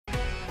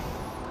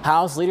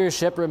House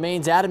leadership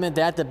remains adamant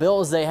that the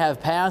bills they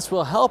have passed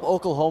will help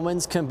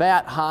Oklahomans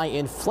combat high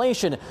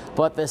inflation,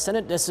 but the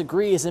Senate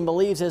disagrees and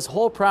believes this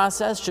whole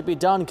process should be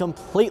done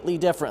completely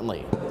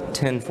differently.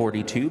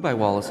 1042 by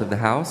Wallace of the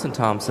House and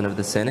Thompson of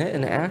the Senate,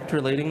 an act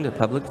relating to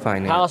public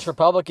finance. House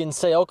Republicans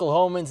say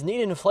Oklahomans need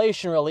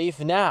inflation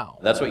relief now.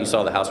 That's what you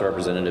saw the House of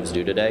Representatives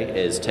do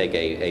today, is take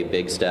a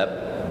big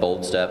step,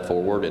 bold step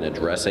forward in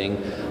addressing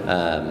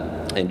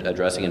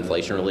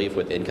inflation relief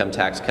with income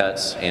tax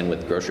cuts and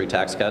with grocery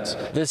tax cuts.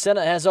 The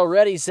Senate has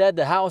already said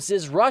the House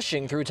is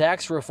rushing through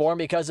tax reform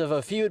because of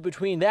a feud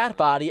between that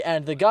body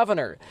and the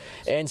governor.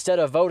 Instead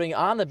of voting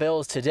on the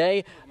bills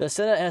today, the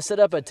Senate has set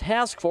up a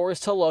task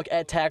force to look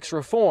at tax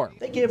reform.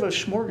 They gave a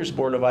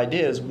smorgasbord of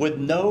ideas with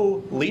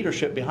no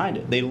leadership behind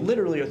it. They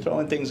literally are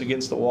throwing things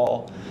against the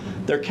wall.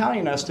 They're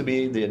counting us to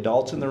be the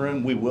adults in the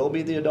room. We will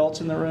be the adults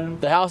in the room.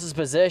 The House's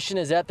position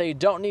is that they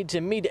don't need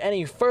to meet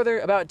any further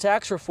about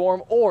tax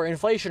reform or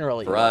inflation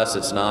relief. For us,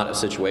 it's not a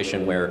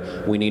situation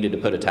where we needed to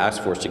put a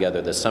task force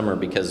together this summer,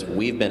 because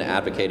we've been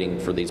advocating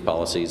for these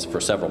policies for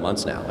several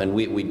months now. And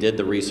we did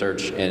the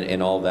research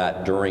and all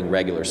that during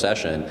regular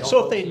session.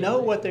 So if they know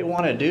what they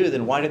want to do,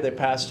 then why did they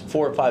pass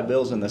 4 or 5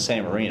 bills in the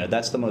same arena?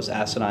 That's the most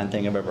asinine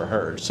thing I've ever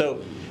heard.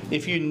 So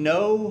if you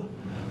know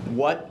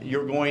what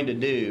you're going to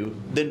do,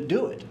 then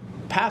do it.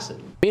 Pass it.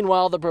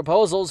 Meanwhile, the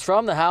proposals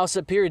from the House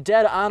appear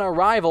dead on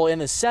arrival in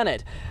the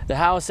Senate. The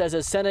House says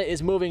the Senate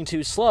is moving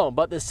too slow,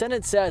 but the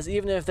Senate says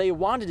even if they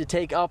wanted to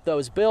take up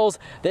those bills,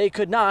 they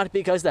could not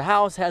because the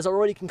House has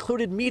already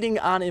concluded meeting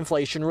on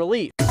inflation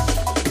relief.